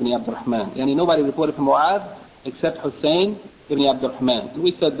Hussein ibn Abd al-Rahman. Yani nobody reported from Mu'ad except Hussein ibn Abd al-Rahman. And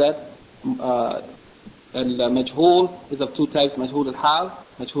we said that al-majhul is of two types, majhul al-hal,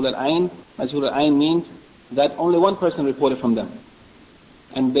 majhul al-ayn. Majhul al-ayn means that only one person reported from them,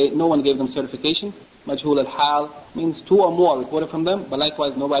 and no one gave them certification. Majhul al-hal means two or more reported from them, but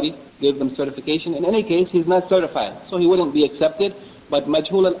likewise nobody gave them certification. In any case, he's not certified, so he wouldn't be accepted. But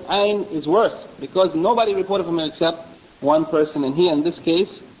majhul al-ayn is worse, because nobody reported from him except one person. And here in this case,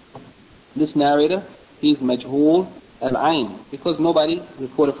 this narrator, he is majhul al-ayn, because nobody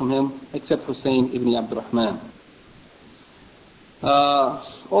reported from him except Hussein ibn Abd al-Rahman.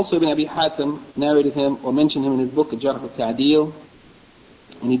 Also Ibn Abi Hatim narrated him or mentioned him in his book Jarh al-Ta'dil,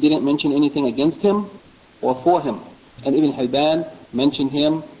 and he didn't mention anything against him or for him. And Ibn Hibban mentioned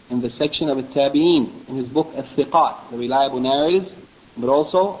him in the section of al-Tabi'in in his book Al-Thiqat, the reliable narrators, but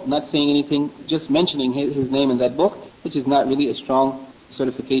also not saying anything, just mentioning his name in that book, which is not really a strong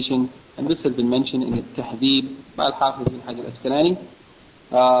certification. And this has been mentioned in Al-Tahdhib by Al-Hafiz ibn Hajar al-Asqalani,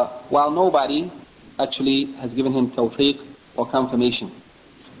 while nobody actually has given him tawfiq or confirmation.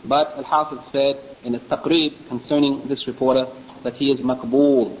 But Al-Hafiz said in Al-Taqrib concerning this reporter that he is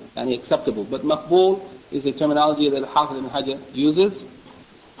maqbool, and acceptable. But maqbool is a terminology that Al-Hafiz ibn Hajar uses.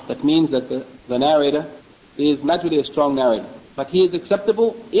 That means that the narrator is not really a strong narrator, but he is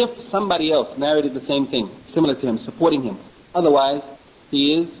acceptable if somebody else narrated the same thing, similar to him, supporting him. Otherwise,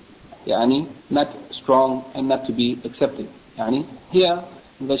 he is not strong and not to be accepted. Here,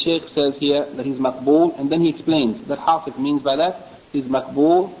 the Shaykh says here that he's maqbool, and then he explains that Hafiz means by that, he's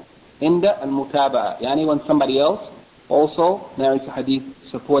maqbool inda al-mutaba'a, when somebody else also narrates a hadith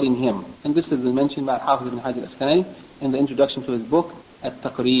supporting him. And this has been mentioned by Hafiz ibn Hajar al-Asqalani in the introduction to his book,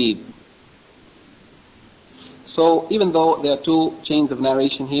 At-Taqrib. So even though there are two chains of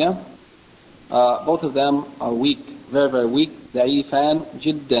narration here, both of them are weak, very, very weak, da'ifan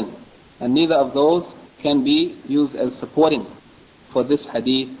jiddan, and neither of those can be used as supporting for this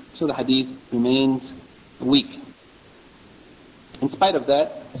hadith, so the hadith remains weak. In spite of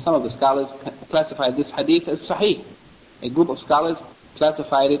that, some of the scholars classified this hadith as sahih. A group of scholars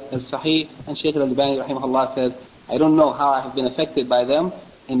classified it as sahih, and Shaykh al-Albani rahimahullah says, I don't know how I have been affected by them.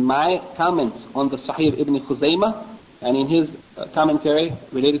 In my comments on the Sahih of Ibn Khuzaymah, and in his commentary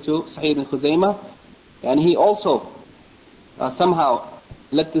related to Sahih ibn Khuzaymah, and he also somehow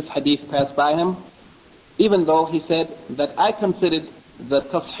let this hadith pass by him, even though he said that I considered the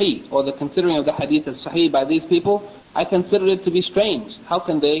tasheeh, or the considering of the hadith as sahih by these people, I considered it to be strange. How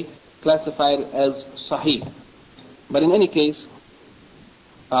can they classify it as sahih? But in any case,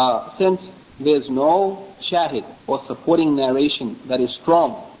 since there's no shahid or supporting narration that is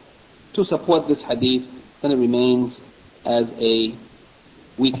strong to support this hadith, then it remains as a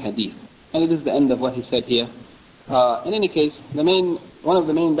weak hadith. And it is the end of what he said here. In any case, one of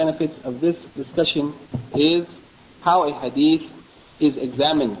the main benefits of this discussion is how a hadith is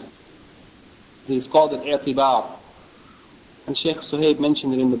examined. It is called al-i'tibar. And Sheikh Suhaib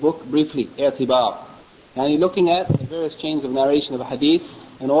mentioned it in the book briefly, i'tibar. And you're looking at the various chains of narration of a hadith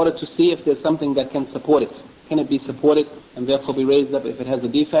in order to see if there's something that can support it. Can it be supported and therefore be raised up if it has a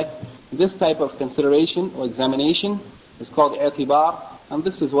defect? This type of consideration or examination is called i'tibar. And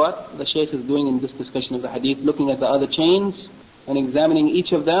this is what the Shaykh is doing in this discussion of the hadith, looking at the other chains and examining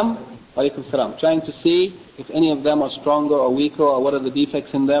each of them, trying to see if any of them are stronger or weaker, or what are the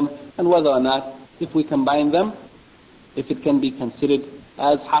defects in them, and whether or not, if we combine them, if it can be considered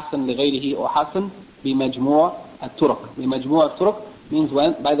as hasan li ghayrihi or hasan bi majmu' at-turuq. Bi majmu' at-turuq means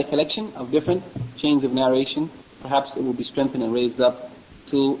by the collection of different chains of narration, perhaps it will be strengthened and raised up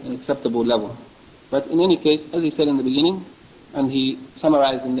to an acceptable level. But in any case, as he said in the beginning, and he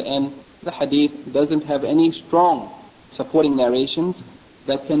summarized in the end, the hadith doesn't have any strong supporting narrations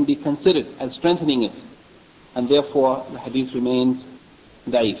that can be considered as strengthening it, and therefore the hadith remains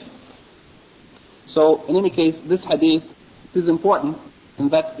da'if. So in any case, this hadith is important in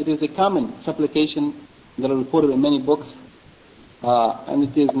that it is a common supplication that are reported in many books, and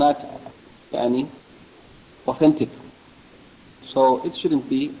it is not authentic. So it shouldn't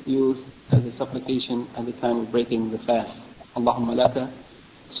be used as a supplication at the time of breaking the fast. Allahumma laka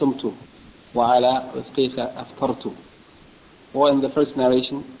sumtu wa ala rizqika aftartu. Or in the first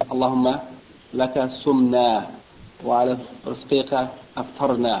narration, Allahumma laka sumna wa ala rizqika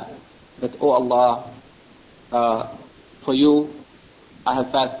aftarna. That, oh Allah, for you I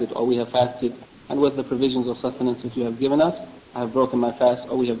have fasted, or we have fasted, and with the provisions of sustenance that you have given us, I have broken my fast,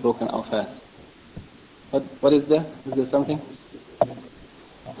 or we have broken our fast. What is there? Is there something?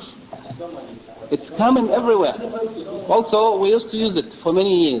 It's common everywhere. Also, we used to use it for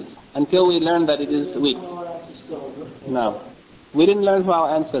many years until we learned that it is weak. No. We didn't learn from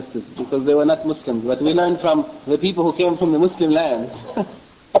our ancestors because they were not Muslims, but we learned from the people who came from the Muslim lands.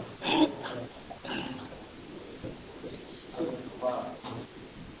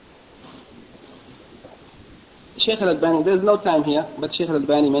 Shaykh al-Albani, there's no time here, but Shaykh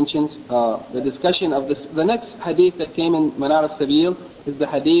al-Albani mentions the discussion of this. The next hadith that came in Manar al-Sabil is the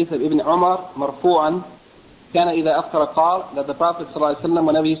hadith of Ibn Umar, marfu'an, كان إذا أفطر قال, that the Prophet ﷺ,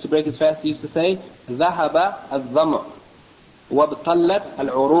 whenever he used to break his fast, he used to say, ذهب الظمأ وابطلت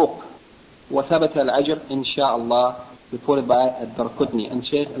العروق وثبت الأجر إن شاء الله, reported by Ad-Darqutni. And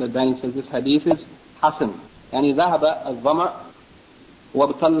Shaykh al-Albani says this hadith is Hasan. يعني ذهب الظمأ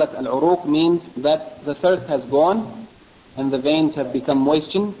وابطلت العروق means that the thirst has gone and the veins have become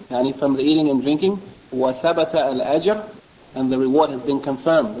moistened, يعني from the eating and drinking. وثبت الأجر, and the reward has been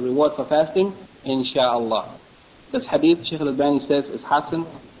confirmed, the reward for fasting, insha'Allah. This hadith, Shaykh al-Albani says, is Hasan,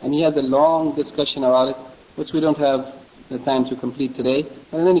 and he has a long discussion about it, which we don't have the time to complete today.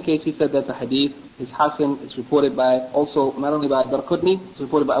 But in any case, he said that the hadith is Hasan. It's reported by, also, not only by Darqutni, it's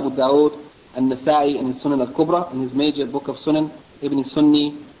reported by Abu Dawood, and Nasa'i in his Sunan al-Kubra, in his major book of Sunan, Ibn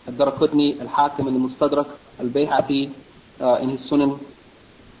Sunni, Al-Darqutni, Al-Hakim in the Mustadrak, Al-Bayhaqi in his Sunan,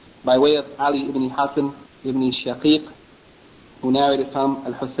 by way of Ali ibn Hasan ibn Shaqiq, who narrated from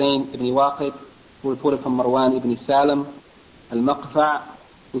Al-Husayn ibn Waqid, who reported from Marwan ibn Salam, Al-Maqfa',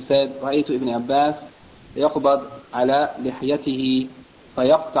 who said, رأيت ابن عباس يقبض على لحيته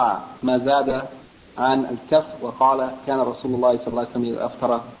فيقطع ما زاد عن الكف وقال كان رسول الله صلى الله عليه وسلم إذا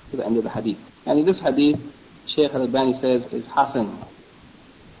أفطر, to the end of the hadith. And in this hadith, Shaykh al-Albani says is Hasan.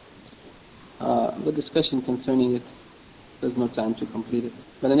 The discussion concerning it, there's no time to complete it.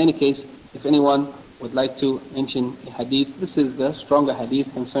 But in any case, if anyone would like to mention a hadith, this is the stronger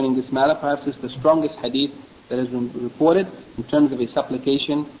hadith concerning this matter. Perhaps it's the strongest hadith that has been reported in terms of a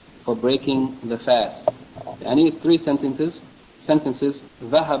supplication for breaking the fast. And it's 3 sentences.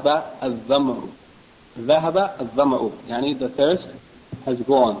 ذهب الظمأ. ذهب الظمأ, يعني the thirst has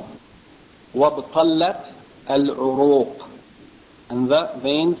gone. وابطلت العروق, and the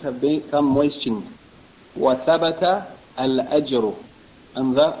veins have become moistened. وثبت الأجر,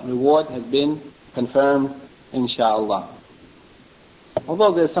 and the reward has been confirmed, insha'Allah.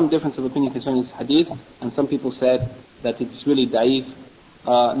 Although there's some difference of opinion concerning this hadith, and some people said that it's really da'if,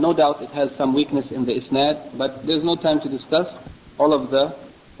 no doubt it has some weakness in the isnad, but there's no time to discuss all of the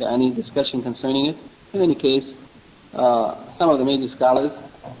discussion concerning it. In any case, some of the major scholars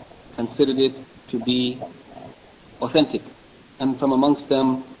considered it to be authentic, and from amongst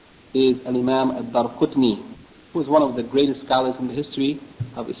them is Al-Imam Ad-Darqutni, who is one of the greatest scholars in the history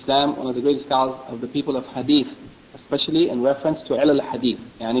of Islam, one of the greatest scholars of the people of Hadith, especially in reference to Ilal Hadith,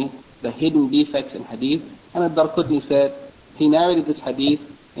 the hidden defects in Hadith. And Ad-Darqutni said, he narrated this Hadith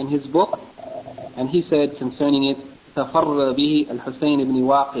in his book, and he said concerning it, تفرد به الحسين بن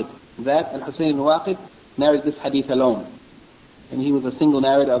واقد, that Al-Husayn ibn Waqid narrated this Hadith alone, and he was a single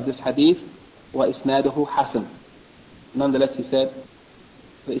narrator of this Hadith. وإسناده حسن. Nonetheless, he said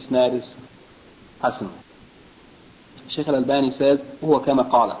the isnad is Hasan. Shaykh al-Albani says هو كما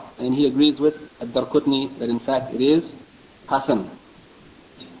قال, and he agrees with Ad-Darqutni that in fact it is Hasan.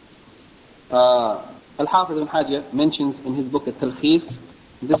 Al-Hafiz ibn Hajar mentions in his book At-Talkhis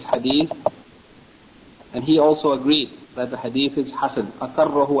this hadith, and he also agreed that the hadith is Hasan.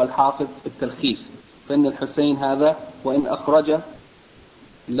 أقره الحافظ في التلخيص فإن الحسين هذا وإن أخرج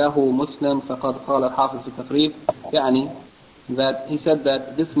له مسلم فقد قال الحافظ في التقريب, يعني that he said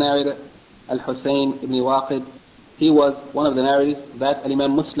that this narrator Al-Husayn ibn Waqid, he was one of the narrators that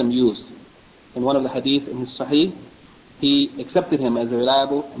Imam Muslim used in one of the hadith in his Sahih. He accepted him as a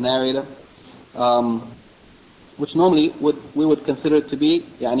reliable narrator, which normally we would consider it to be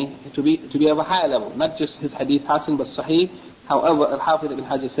of a higher level, not just his hadith hasan but sahih. However, Al-Hafiz ibn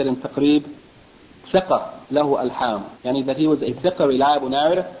Hajar said in Taqrib, ثقة له ألحام, يعني that he was a ثقة, reliable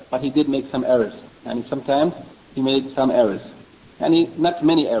narrator, but he did make some errors. And sometimes he made some errors. And not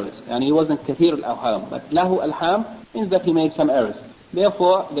many errors. And he wasn't كثير الأوهام. But له ألحام means that he made some errors.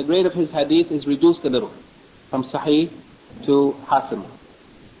 Therefore, the grade of his hadith is reduced a little, from Sahih to Hasan.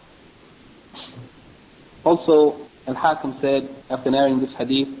 Also, Al-Hakim said, after narrating this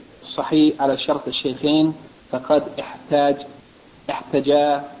hadith, Sahih ala shart al-shaykhain, فقد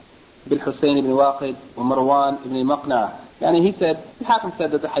احتجا بالحسين ibn Waqid wa Marwan ibn Maqna'. Yani he said, Al-Hakim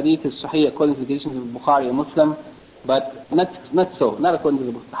said that the hadith is Sahih according to the conditions of Bukhari and Muslim, but not so, not according to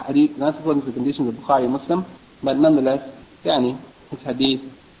the hadith, not according to the conditions of Bukhari and Muslim, but nonetheless, yani his hadith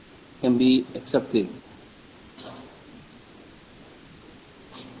can be accepted.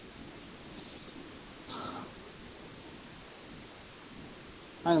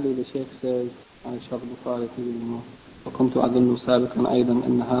 Finally, the Shaykh says, على شرط البخاري وكنت أظن سابقا أيضا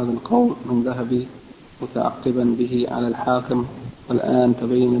أن هذا القول من ذهبي متعقبا به على الحاكم، والآن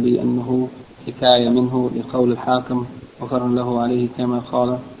تبين لي أنه حكاية منه لقول الحاكم وغر له عليه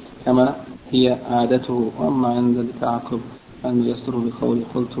كما هي عادته، وأما عند التعقب أن يصدر بقول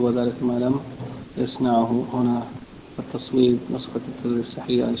قلت وذلك ما لم يصنعه هنا التصويب نسخة التدريس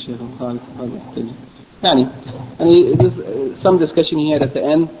الصحيح على الشيخ الخالد فقد يحتاج. يعني there's some discussion here at the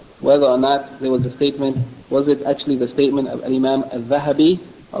end whether or not there was a statement, was it actually the statement of Imam al-Zahabi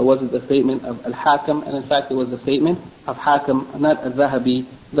or was it the statement of Al-Hakim? And in fact it was the statement of Hakim, not al-Zahabi,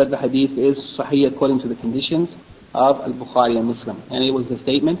 that the hadith is Sahih according to the conditions of Al-Bukhari and Muslim. And it was the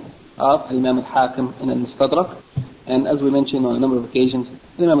statement of Imam al-Hakim in al-Mustadrak. And as we mentioned on a number of occasions,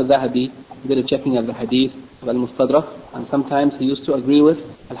 Imam al-Zahabi did a checking of the hadith of al-Mustadrak, and sometimes he used to agree with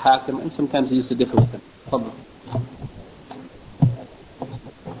Al-Hakim and sometimes he used to differ with him. Fadl.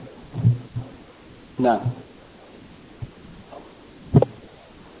 Now,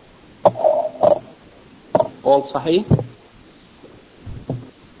 all Sahih.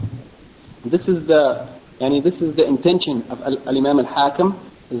 This is the intention of Al-Imam Al-Hakim,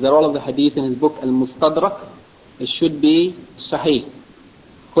 is that all of the hadith in his book Al-Mustadrak, it should be Sahih,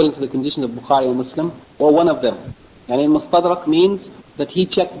 according to the conditions of Bukhari and Muslim, or one of them. And Mustadrak means that he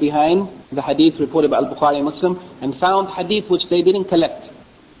checked behind the hadith reported by Al-Bukhari and Muslim and found hadith which they didn't collect,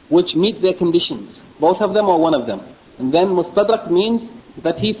 which meet their conditions, both of them or one of them. And then Mustadrak means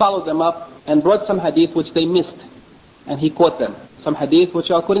that he followed them up and brought some hadith which they missed, and he quote them. Some hadith which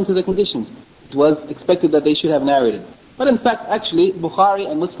are according to the conditions. It was expected that they should have narrated. But in fact, actually, Bukhari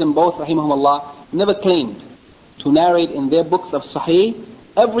and Muslim both, rahimahumullah, never claimed to narrate in their books of Sahih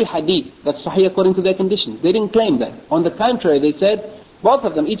every hadith that's Sahih according to their conditions. They didn't claim that. On the contrary, they said, both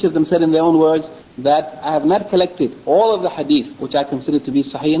of them, each of them said in their own words, that I have not collected all of the hadith which I consider to be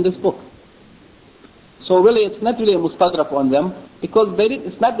Sahih in this book. So really, it's not really a mustadrak on them, because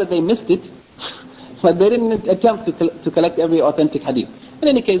it's not that they missed it, but they didn't attempt to collect every authentic hadith. In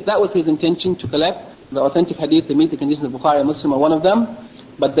any case, that was his intention, to collect the authentic hadith to meet the conditions of Bukhari and Muslim, or one of them,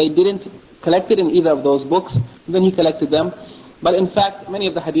 but they didn't collect it in either of those books. Then he collected them. But in fact, many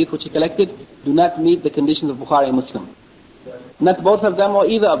of the hadith which he collected do not meet the conditions of Bukhari and Muslim. Not both of them or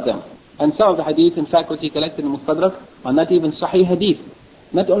either of them. And some of the hadith, in fact, which he collected in Mustadrak are not even Sahih hadith.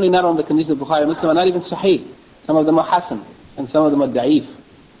 Not only not on the conditions of Bukhari and Muslim, are not even Sahih. Some of them are Hasan, and some of them are Da'if.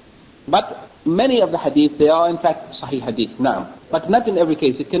 But many of the hadith, they are in fact Sahih hadith, na'am. But not in every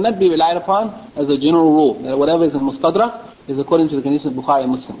case. It cannot be relied upon as a general rule, that whatever is in Mustadrak is according to the conditions of Bukhari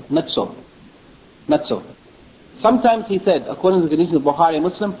and Muslim. Not so. Not so. Sometimes he said according to the conditions of Bukhari and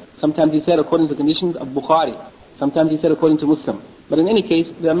Muslim, sometimes he said according to the conditions of Bukhari, sometimes he said according to Muslim. But in any case,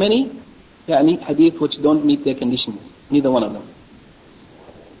 there are many hadith which don't meet their conditions, neither one of them.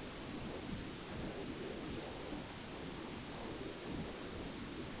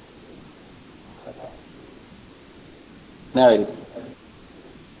 Narrated.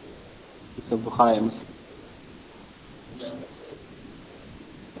 It's of Bukhari and Muslim.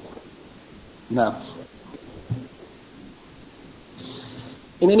 Now,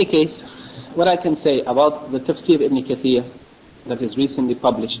 in any case, what I can say about the Tafsir of Ibn Kathir that is recently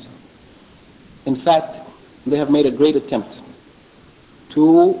published, in fact, they have made a great attempt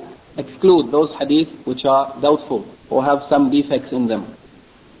to exclude those hadith which are doubtful or have some defects in them.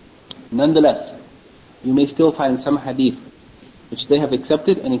 Nonetheless, you may still find some hadith which they have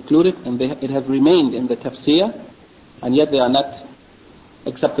accepted and included, and it has remained in the tafsir, and yet they are not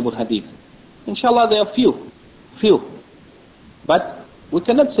acceptable hadith. Inshallah, there are few. But we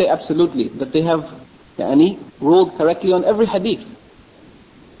cannot say absolutely that they have ruled correctly on every hadith.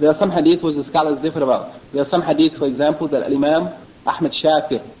 There are some hadith which the scholars differ about. There are some hadith, for example, that Imam Ahmad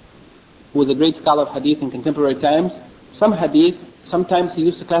Shakir, who was a great scholar of hadith in contemporary times, some hadith, sometimes he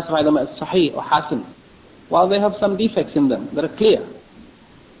used to classify them as sahih or hasan, while they have some defects in them that are clear.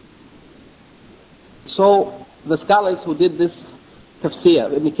 So the scholars who did this tafsir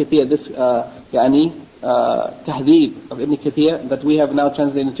of Ibn Kathir, this tahdheeb of Ibn Kathir that we have now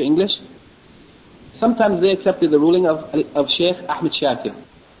translated into English, sometimes they accepted the ruling of Sheikh Ahmad Shakir.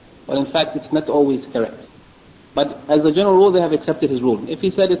 But in fact, it's not always correct. But as a general rule, they have accepted his ruling. If he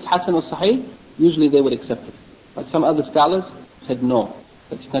said it's Hasan or Sahih, usually they would accept it. But some other scholars said no,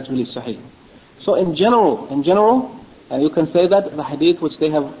 that it's not really Sahih. So in general, you can say that the hadith which they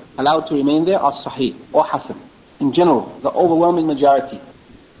have allowed to remain there are Sahih or Hasan. In general, the overwhelming majority.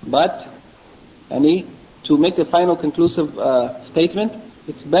 But to make a final conclusive statement,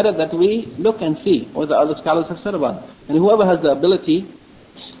 it's better that we look and see what the other scholars have said about it. And whoever has the ability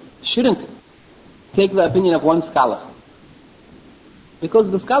shouldn't take the opinion of one scholar.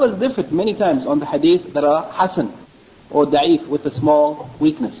 Because the scholars differed many times on the hadith that are Hasan or Da'if with a small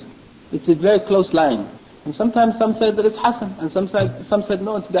weakness. It's a very close line. And sometimes some said that it's Hasan, and some said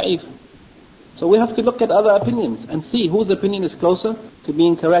no, it's Da'if. So we have to look at other opinions and see whose opinion is closer to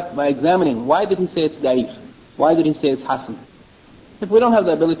being correct by examining why did he say it's Da'if? Why did he say it's Hasan? If we don't have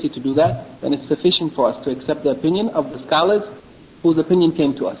the ability to do that, then it's sufficient for us to accept the opinion of the scholars whose opinion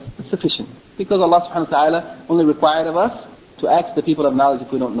came to us. It's sufficient. Because Allah subhanahu wa ta'ala only required of us to ask the people of knowledge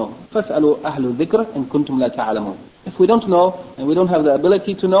if we don't know. فَاسْأَلُوا أَهْلُ الذِّكْرِ إِن كُنْتُمْ لَا تَعْلَمُونَ. If we don't know, and we don't have the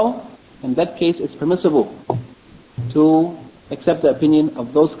ability to know, in that case it's permissible to accept the opinion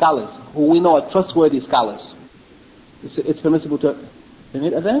of those scholars who we know are trustworthy scholars. It's permissible to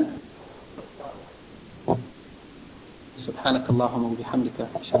permit adhan? سبحانك اللهم وبحمدك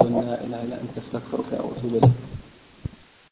أشهد أن لا إله إلا أنت أستغفرك وأتوب إليك